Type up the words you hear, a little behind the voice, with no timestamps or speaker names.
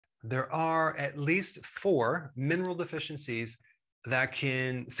There are at least 4 mineral deficiencies that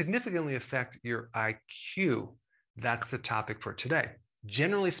can significantly affect your IQ. That's the topic for today.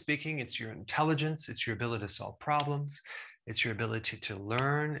 Generally speaking, it's your intelligence, it's your ability to solve problems, it's your ability to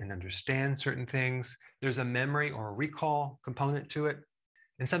learn and understand certain things. There's a memory or a recall component to it.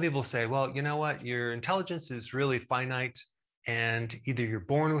 And some people say, well, you know what? Your intelligence is really finite, and either you're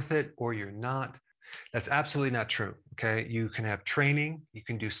born with it or you're not. That's absolutely not true. Okay. You can have training, you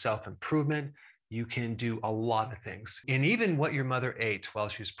can do self improvement, you can do a lot of things. And even what your mother ate while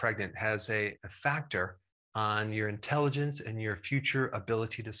she was pregnant has a factor on your intelligence and your future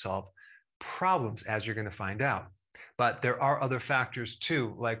ability to solve problems, as you're going to find out. But there are other factors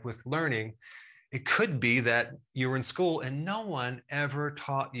too, like with learning. It could be that you were in school and no one ever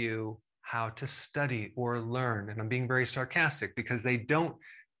taught you how to study or learn. And I'm being very sarcastic because they don't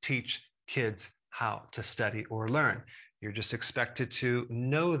teach kids how to study or learn. You're just expected to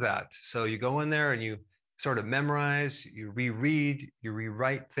know that. So you go in there and you sort of memorize, you reread, you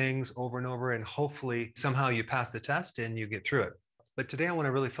rewrite things over and over, and hopefully somehow you pass the test and you get through it. But today I want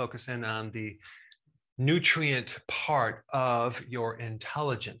to really focus in on the nutrient part of your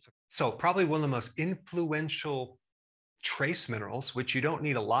intelligence. So probably one of the most influential trace minerals, which you don't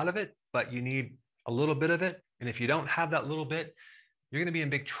need a lot of it, but you need a little bit of it. And if you don't have that little bit, you're going to be in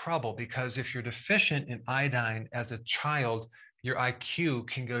big trouble, because if you're deficient in iodine as a child, your IQ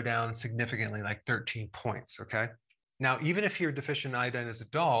can go down significantly, like 13 points. Okay. Now, even if you're deficient in iodine as an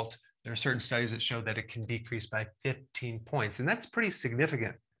adult, there are certain studies that show that it can decrease by 15 points. And that's pretty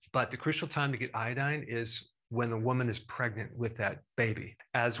significant. But the crucial time to get iodine is when the woman is pregnant with that baby,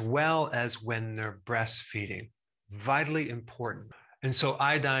 as well as when they're breastfeeding. Vitally important. And so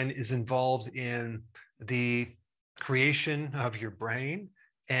iodine is involved in the creation of your brain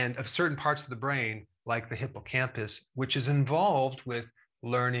and of certain parts of the brain, like the hippocampus, which is involved with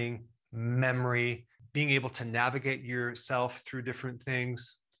learning, memory, being able to navigate yourself through different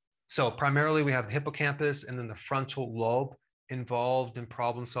things. So primarily we have the hippocampus and then the frontal lobe involved in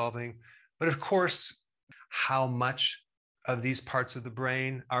problem solving. But of course, how much of these parts of the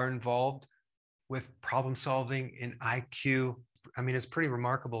brain are involved with problem solving in IQ? I mean, it's pretty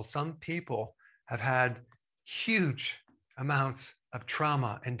remarkable. Some people have had huge amounts of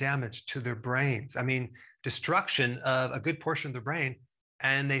trauma and damage to their brains. I mean, destruction of a good portion of the brain,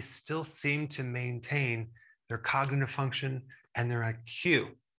 and they still seem to maintain their cognitive function and their IQ.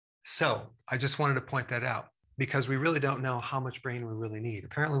 So I just wanted to point that out, because we really don't know how much brain we really need.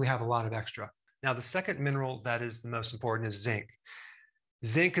 Apparently, we have a lot of extra. Now, the second mineral that is the most important is zinc.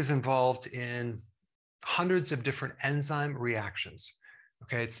 Zinc is involved in hundreds of different enzyme reactions.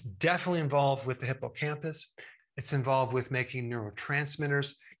 Okay, it's definitely involved with the hippocampus. It's involved with making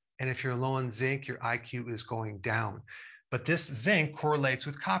neurotransmitters. And if you're low on zinc, your IQ is going down. But this zinc correlates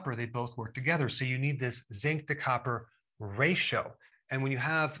with copper. They both work together. So you need this zinc to copper ratio. And when you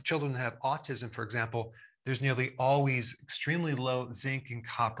have children that have autism, for example, there's nearly always extremely low zinc and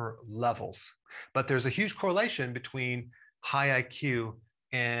copper levels. But there's a huge correlation between high IQ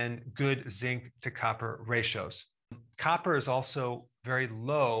and good zinc to copper ratios. Copper is also very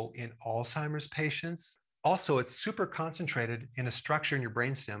low in Alzheimer's patients. Also, it's super concentrated in a structure in your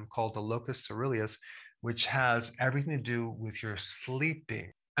brainstem called the locus coeruleus, which has everything to do with your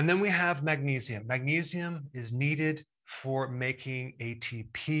sleeping. And then we have magnesium. Magnesium is needed for making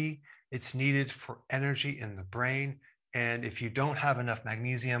ATP. It's needed for energy in the brain. And if you don't have enough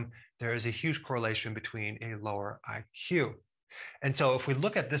magnesium, there is a huge correlation between a lower IQ. And so if we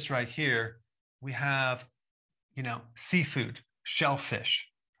look at this right here, we have, seafood, shellfish,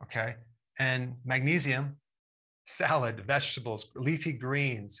 okay? And magnesium, salad, vegetables, leafy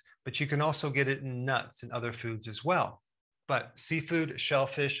greens, but you can also get it in nuts and other foods as well. But seafood,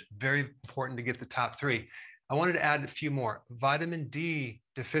 shellfish, very important to get the top 3. I wanted to add a few more. Vitamin D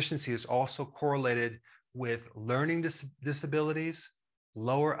deficiency is also correlated with learning disabilities,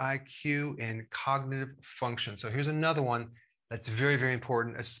 lower IQ, and cognitive function. So here's another one that's very, very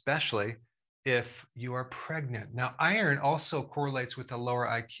important, especially if you are pregnant. Now, iron also correlates with a lower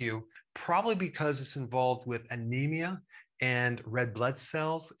IQ, probably because it's involved with anemia and red blood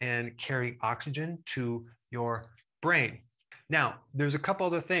cells and carrying oxygen to your brain. Now, there's a couple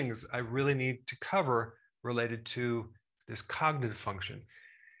other things I really need to cover related to this cognitive function.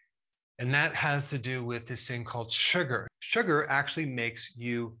 And that has to do with this thing called sugar. Sugar actually makes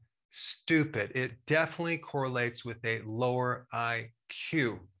you stupid. It definitely correlates with a lower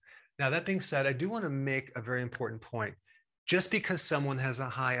IQ. Now, that being said, I do want to make a very important point. Just because someone has a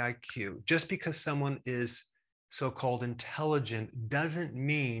high IQ, just because someone is so-called intelligent, doesn't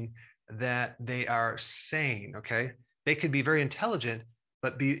mean that they are sane, okay? They could be very intelligent,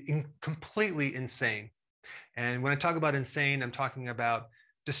 but be completely insane. And when I talk about insane, I'm talking about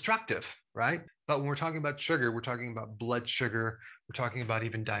destructive, right? But when we're talking about sugar, we're talking about blood sugar, we're talking about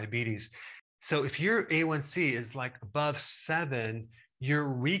even diabetes. So if your A1C is like above 7, your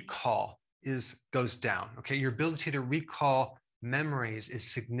recall goes down, okay? Your ability to recall memories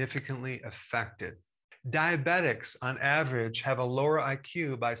is significantly affected. Diabetics on average have a lower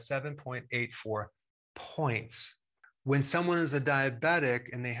IQ by 7.84 points. When someone is a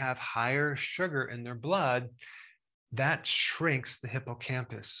diabetic and they have higher sugar in their blood, that shrinks the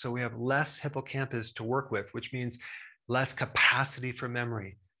hippocampus. So we have less hippocampus to work with, which means less capacity for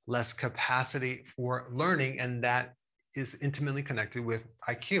memory, less capacity for learning, and that is intimately connected with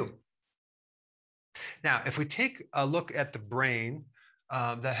IQ. Now, if we take a look at the brain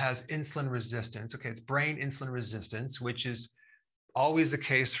that has insulin resistance, okay, it's brain insulin resistance, which is always the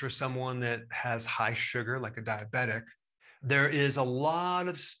case for someone that has high sugar, like a diabetic. There is a lot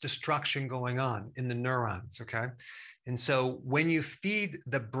of destruction going on in the neurons, okay? And so when you feed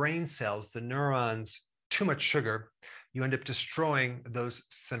the brain cells, the neurons, too much sugar, you end up destroying those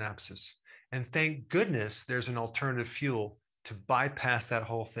synapses. And thank goodness there's an alternative fuel to bypass that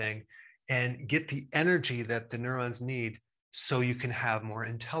whole thing and get the energy that the neurons need so you can have more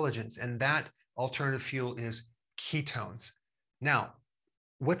intelligence. And that alternative fuel is ketones. Now,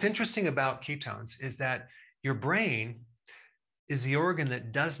 what's interesting about ketones is that your brain is the organ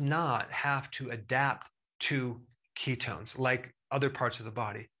that does not have to adapt to ketones like other parts of the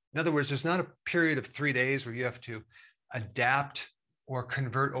body. In other words, there's not a period of 3 days where you have to adapt or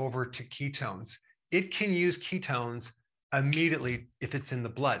convert over to ketones. It can use ketones immediately if it's in the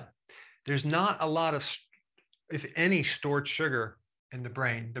blood. There's not a lot of, if any, stored sugar in the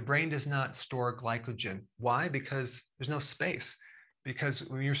brain. The brain does not store glycogen. Why? Because there's no space. Because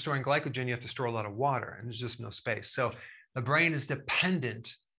when you're storing glycogen, you have to store a lot of water, and there's just no space. So the brain is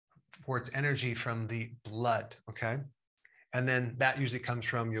dependent for its energy from the blood, okay? And then that usually comes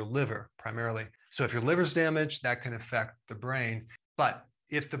from your liver primarily. So if your liver's damaged, that can affect the brain. But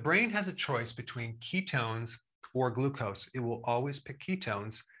if the brain has a choice between ketones or glucose, it will always pick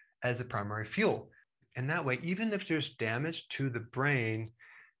ketones as a primary fuel. And that way, even if there's damage to the brain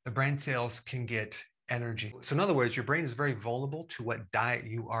cells can get energy. So in other words, your brain is very vulnerable to what diet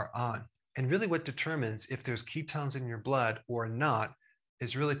you are on. And really what determines if there's ketones in your blood or not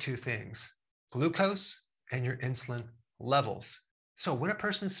is really two things: glucose and your insulin levels. So when a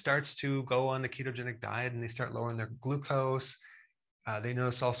person starts to go on the ketogenic diet and they start lowering their glucose, they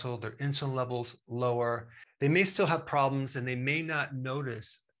notice also their insulin levels lower. They may still have problems and they may not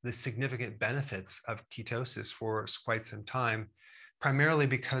notice the significant benefits of ketosis for quite some time, primarily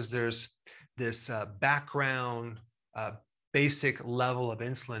because there's this background basic level of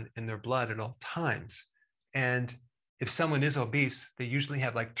insulin in their blood at all times. And if someone is obese, they usually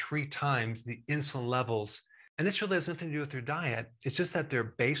have like 3 times the insulin levels. And this really has nothing to do with their diet. It's just that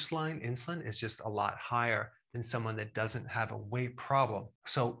their baseline insulin is just a lot higher than someone that doesn't have a weight problem.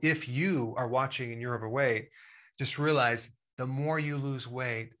 So if you are watching and you're overweight, just realize the more you lose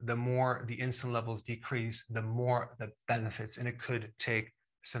weight, the more the insulin levels decrease, the more the benefits, and it could take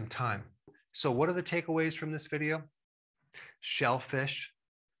some time. So what are the takeaways from this video? Shellfish,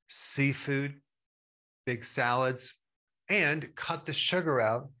 seafood, big salads, and cut the sugar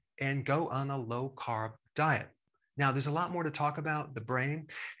out and go on a low carb diet. Now, there's a lot more to talk about the brain.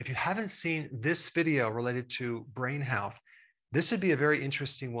 If you haven't seen this video related to brain health, this would be a very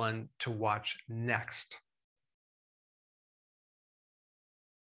interesting one to watch next.